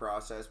 10-hour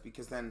process,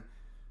 because then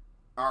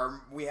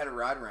we had a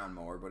ride-around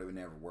mower, but it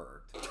never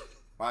worked.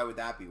 Why would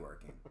that be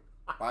working?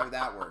 Why would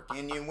that work?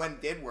 And when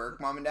it did work,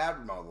 Mom and Dad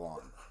would mow the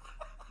lawn.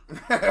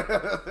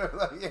 They're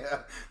like, yeah.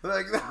 They're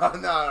like,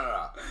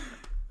 no.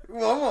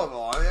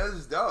 Well, this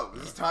is dope.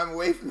 This is time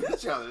away from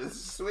each other. This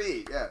is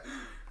sweet. Yeah.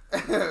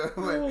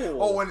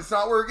 When it's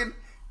not working,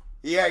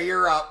 yeah,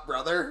 you're up,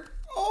 brother.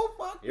 Oh,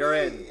 fuck. You're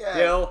in. Yeah.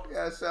 Deal.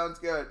 Yeah, sounds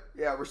good.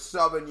 Yeah, we're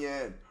subbing you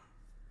in.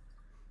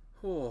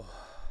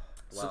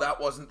 So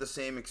that wasn't the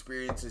same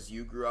experience as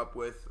you grew up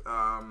with?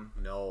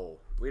 No.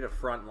 We had a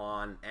front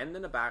lawn and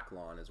then a back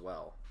lawn as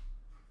well.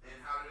 And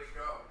how did it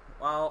go?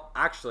 Well,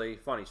 actually,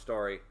 funny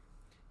story.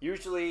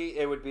 Usually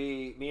it would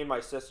be me and my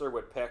sister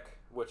would pick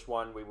which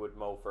one we would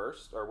mow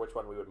first, or which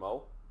one we would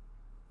mow.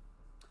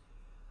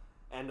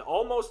 And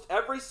almost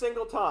every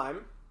single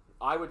time,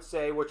 I would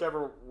say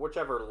whichever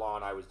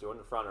lawn I was doing,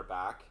 the front or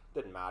back,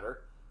 didn't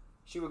matter.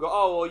 She would go,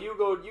 oh, well, you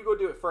go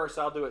do it first,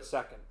 I'll do it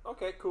second.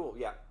 Okay, cool,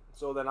 yeah.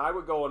 So then I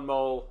would go and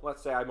mow,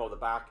 let's say I mow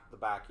the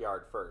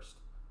backyard first.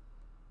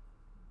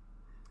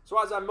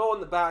 So as I'm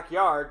mowing the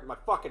backyard, my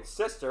fucking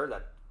sister,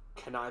 that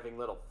conniving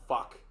little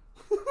fuck,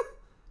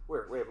 we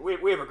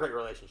have a great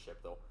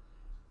relationship, though.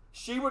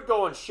 She would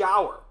go and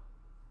shower.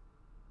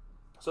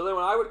 So then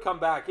when I would come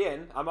back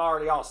in, I'm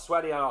already all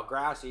sweaty and all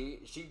grassy.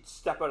 She'd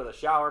step out of the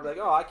shower and be like,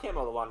 oh, I can't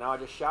mow the lawn now, I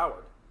just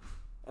showered.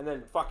 And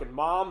then fucking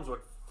moms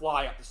would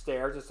fly up the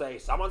stairs and say,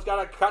 someone's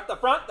got to cut the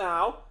front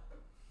now.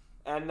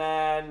 And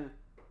then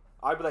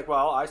I'd be like,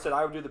 well, I said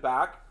I would do the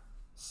back.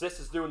 Sis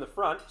is doing the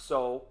front,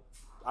 so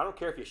I don't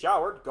care if you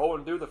showered. Go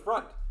and do the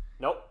front.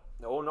 Nope.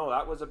 No,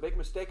 that was a big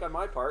mistake on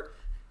my part.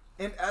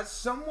 And as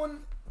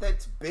someone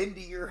that's been to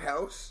your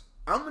house,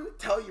 I'm going to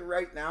tell you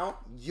right now,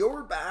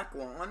 your back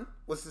lawn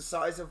was the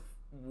size of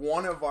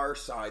one of our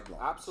side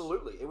lawns.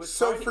 Absolutely. It was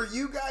so tiny. For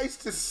you guys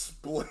to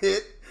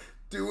split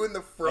doing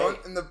the front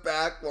and the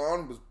back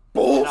lawn was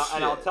bullshit.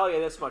 And I'll tell you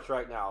this much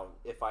right now.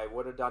 If I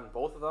would have done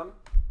both of them,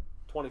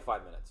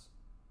 25 minutes.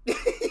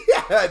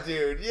 Yeah,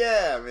 dude.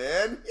 Yeah,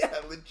 man. Yeah,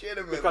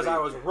 legitimately. Because I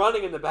was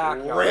running in the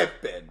backyard.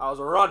 Ripping. I was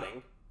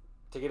running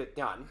to get it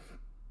done.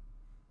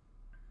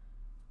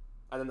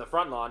 And then the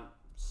front lawn,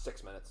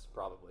 6 minutes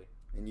probably.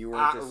 And you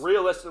weren't just...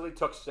 realistically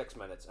took 6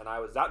 minutes. And I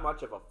was that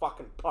much of a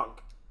fucking punk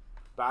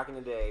back in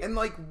the day. And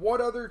like,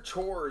 what other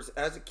chores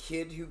as a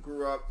kid who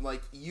grew up,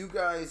 like, you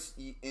guys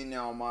in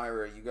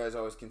Elmira, you guys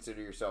always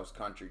consider yourselves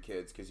country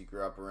kids because you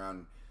grew up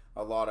around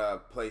a lot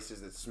of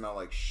places that smell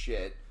like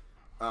shit.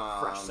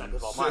 Fresh scent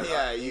of Elmira. So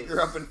yeah, you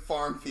grew up in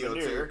farm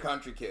fields, so you're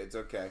country kids,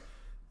 okay.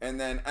 And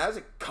then as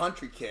a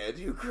country kid,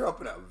 you grew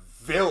up in a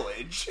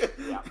village.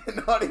 Yeah.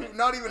 not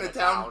even a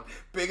town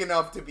big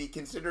enough to be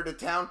considered a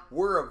town.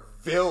 We're a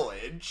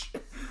village.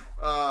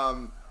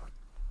 I'm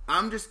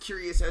just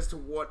curious as to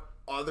what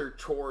other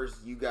chores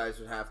you guys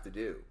would have to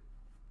do.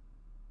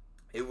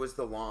 It was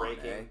the lawn,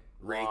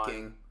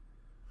 raking,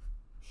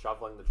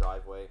 shoveling the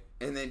driveway,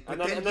 and then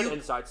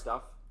inside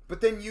stuff. But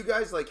then you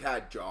guys like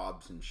had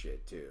jobs and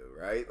shit too,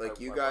 right?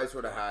 Like you guys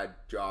would have had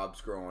jobs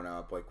growing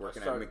up, like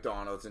working at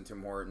McDonald's and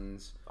Tim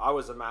Hortons. I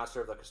was a master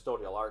of the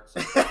custodial arts.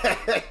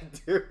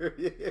 Dude,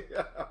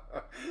 yeah.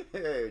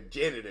 Hey,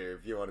 janitor,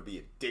 if you want to be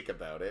a dick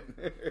about it.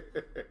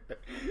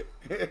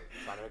 Trying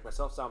to make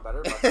myself sound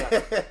better, but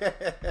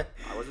yes,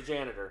 I was a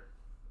janitor.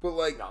 But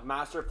like, no,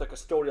 master of the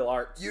custodial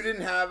arts. You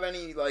didn't have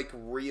any like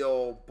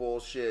real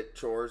bullshit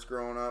chores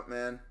growing up,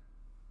 man?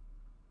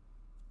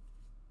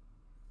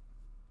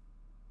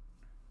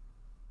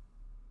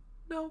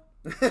 No.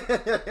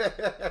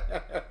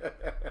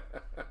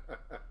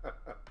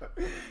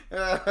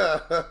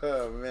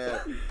 Oh, man.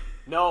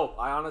 No,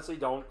 I honestly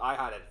don't. I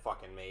had it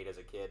fucking made as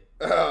a kid.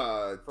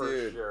 Oh, for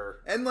dude.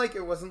 Sure. And like,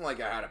 it wasn't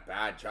like I had a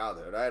bad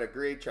childhood. I had a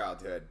great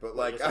childhood, but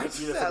like, I just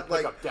had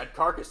like like up dead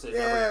carcasses.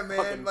 Yeah, every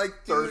man.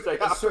 Like, dude. Thursday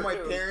So my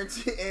afternoon.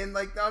 parents and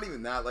like, not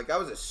even that. Like, I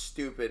was a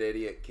stupid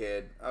idiot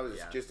kid. I was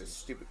just a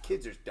stupid.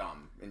 Kids are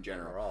dumb in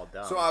general. We're all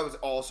dumb. So I was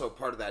also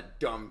part of that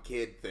dumb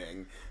kid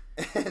thing.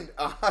 And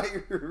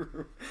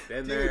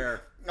been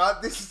there.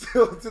 This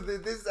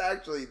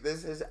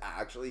is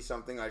actually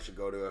something I should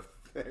go to a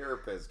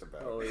therapist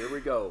about. Oh, here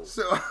we go.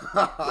 So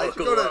I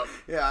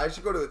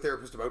should go to a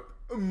therapist about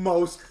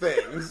most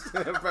things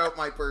about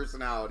my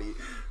personality,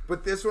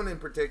 but this one in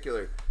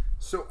particular.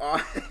 So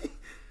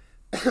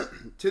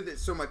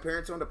so my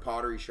parents owned a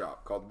pottery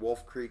shop called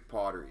Wolf Creek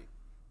Pottery.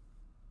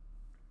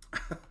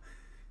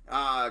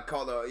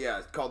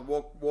 Called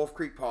Wolf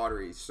Creek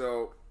Pottery.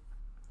 So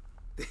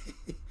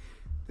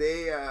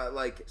they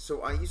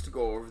so I used to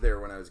go over there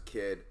when I was a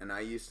kid, and I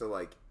used to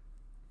like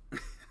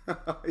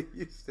I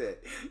used to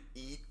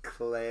eat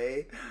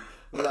clay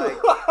like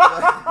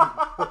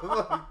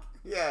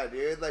yeah,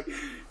 dude, like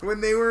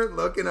when they weren't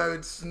looking, I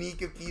would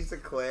sneak a piece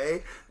of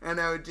clay and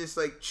I would just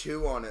like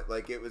chew on it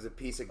like it was a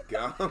piece of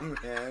gum.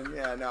 Man,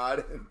 yeah, no, I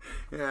didn't.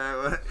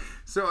 Yeah,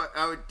 so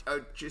I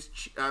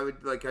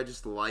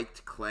just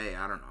liked clay.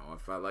 I don't know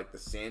if I liked the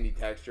sandy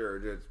texture or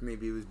just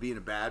maybe it was being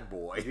a bad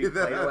boy. Did you eat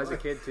Play-Doh as a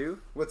kid too?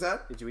 What's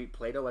that? Did you eat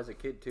Play-Doh as a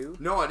kid too?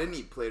 No, I didn't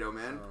eat Play-Doh,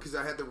 man, because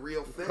I had the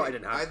real thing. I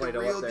didn't have I had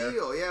Play-Doh the real up there.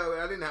 deal. Yeah,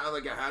 I didn't have I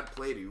had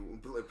Play-Doh.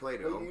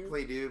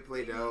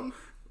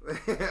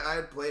 I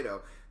had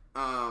Play-Doh.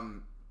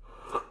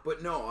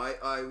 But no,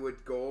 I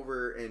would go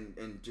over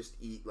and just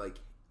eat like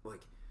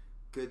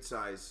good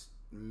sized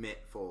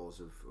mittfuls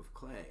of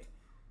clay,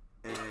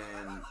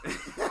 and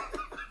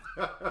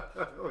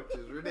which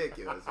is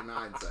ridiculous in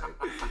hindsight.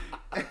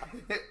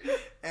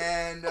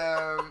 And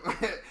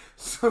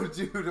so,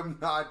 dude, I'm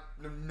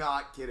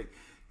not kidding.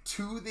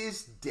 To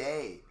this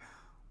day,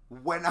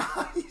 when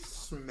I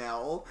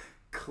smell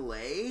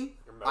clay,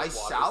 I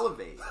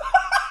salivate.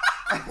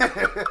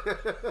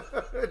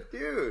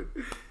 Dude,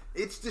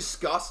 it's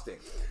disgusting.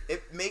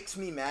 It makes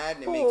me mad,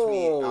 and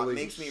it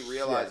makes me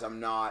realize I'm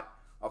not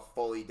a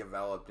fully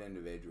developed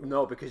individual.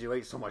 No, because you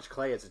ate so much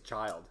clay as a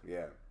child.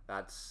 Yeah,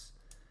 that's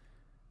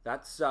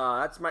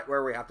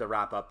where we have to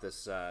wrap up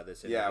this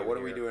interview. Yeah, what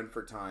are we doing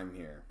for time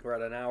here? We're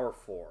at an hour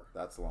 4.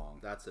 That's long.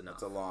 That's enough.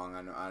 That's a long.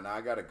 And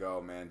I gotta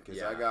go, man,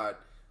 because I got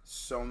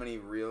so many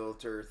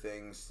realtor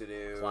things to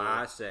do.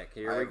 Classic.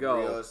 Here we go.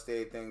 go. Real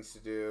estate things to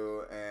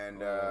do,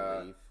 and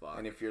Holy fuck.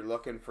 And if you're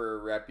looking for a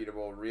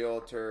reputable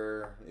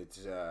realtor,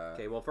 it's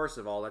okay. Well, first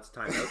of all, let's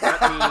time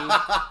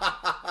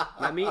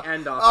out. Let me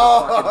end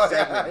off the fucking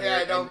segment here.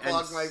 I don't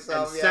plug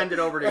myself. And send it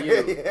over to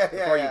you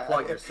before you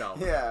plug okay.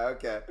 yourself. Yeah.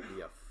 Okay.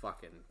 You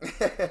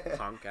fucking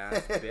punk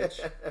ass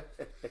bitch.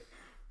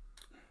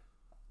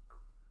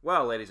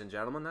 Well, ladies and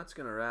gentlemen, that's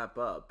gonna wrap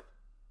up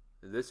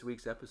this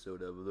week's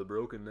episode of the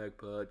Broken Neck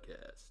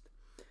Podcast.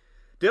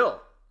 Dill,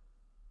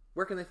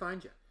 where can they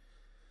find you?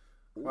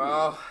 Ooh.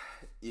 Well,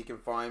 you can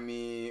find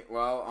me.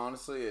 Well,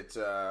 honestly, it's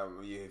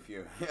if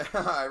you.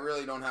 I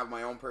really don't have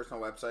my own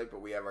personal website, but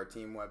we have our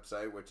team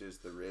website, which is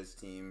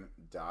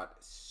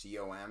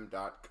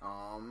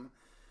therizteam.com.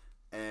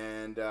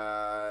 And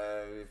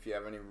if you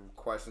have any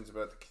questions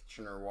about the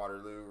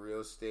Kitchener-Waterloo real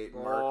estate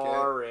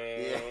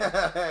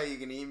market, you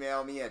can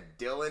email me at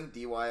Dylan,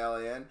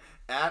 Dylin,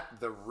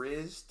 at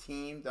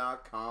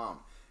therizteam.com.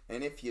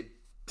 And if you,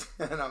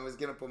 and I was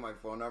going to put my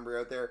phone number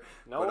out there,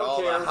 no but one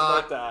all cares the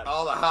hot, about that.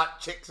 all the hot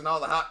chicks and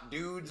all the hot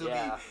dudes will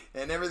be,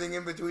 and everything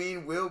in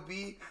between will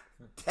be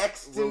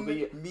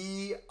texting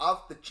me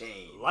off the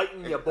chain.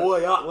 Lighten your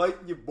boy up.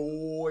 Lighten your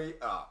boy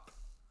up.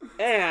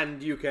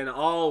 And you can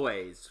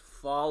always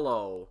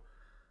follow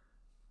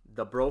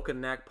the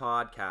Broken Neck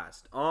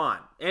Podcast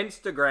on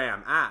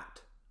Instagram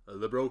at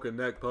the Broken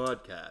Neck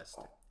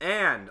Podcast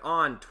and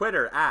on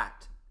Twitter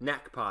at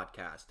Neck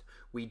Podcast.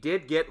 We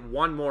did get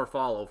one more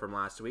follow from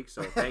last week,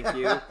 so thank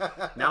you.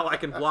 Now I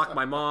can block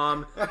my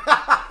mom,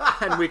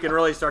 and we can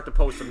really start to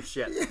post some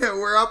shit. Yeah,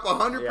 we're up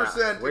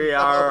 100%.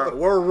 Yeah,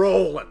 we're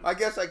rolling. I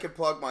guess I could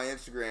plug my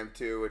Instagram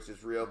too, which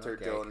is Realtor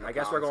Dylan McComiskey. I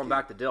guess we're going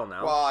back to Dill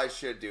now. Well, I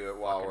should do it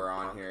while we're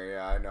on here.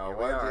 Yeah, I know.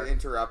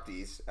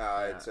 Interruptees.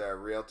 It's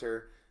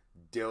Realtor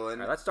Dylan.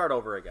 Right, let's start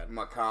over again.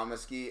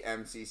 McComiskey,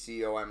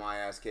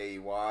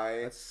 McComiskey.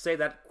 Let's say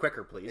that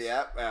quicker, please.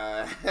 Yep.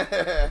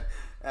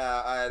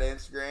 At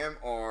Instagram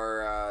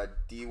or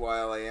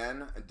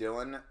Dylin,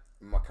 Dylan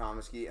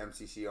McComiskey,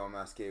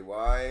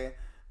 McComiskey.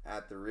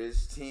 At the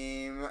Riz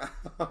Team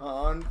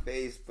on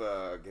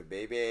Facebook,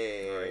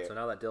 baby. Alright, so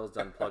now that Dill's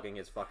done plugging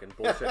his fucking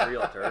bullshit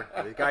realtor,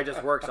 this guy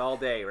just works all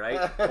day, right?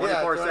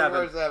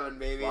 24/7. 24/7,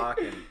 baby.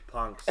 Fucking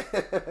punks.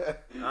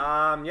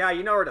 Yeah,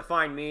 you know where to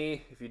find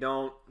me. If you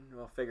don't,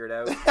 we'll figure it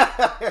out.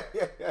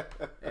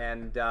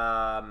 And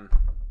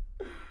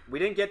we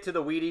didn't get to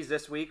the Wheaties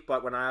this week,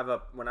 but when I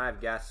have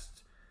guests,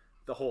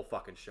 the whole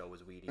fucking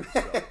was Wheaties.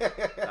 So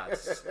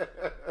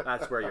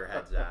that's where your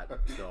head's at.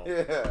 So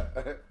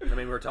I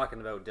mean, we're talking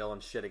about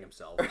Dylan shitting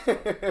himself.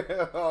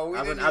 So.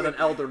 As an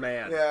elder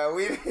man. Yeah,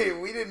 we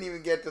didn't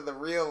even get to the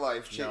real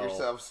life shit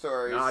yourself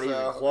stories. Not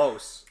even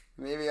close.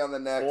 Maybe on the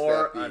next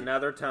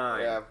another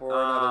time. Yeah, for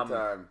another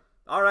time.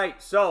 All right,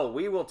 so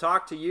we will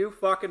talk to you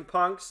fucking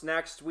punks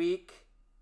next week.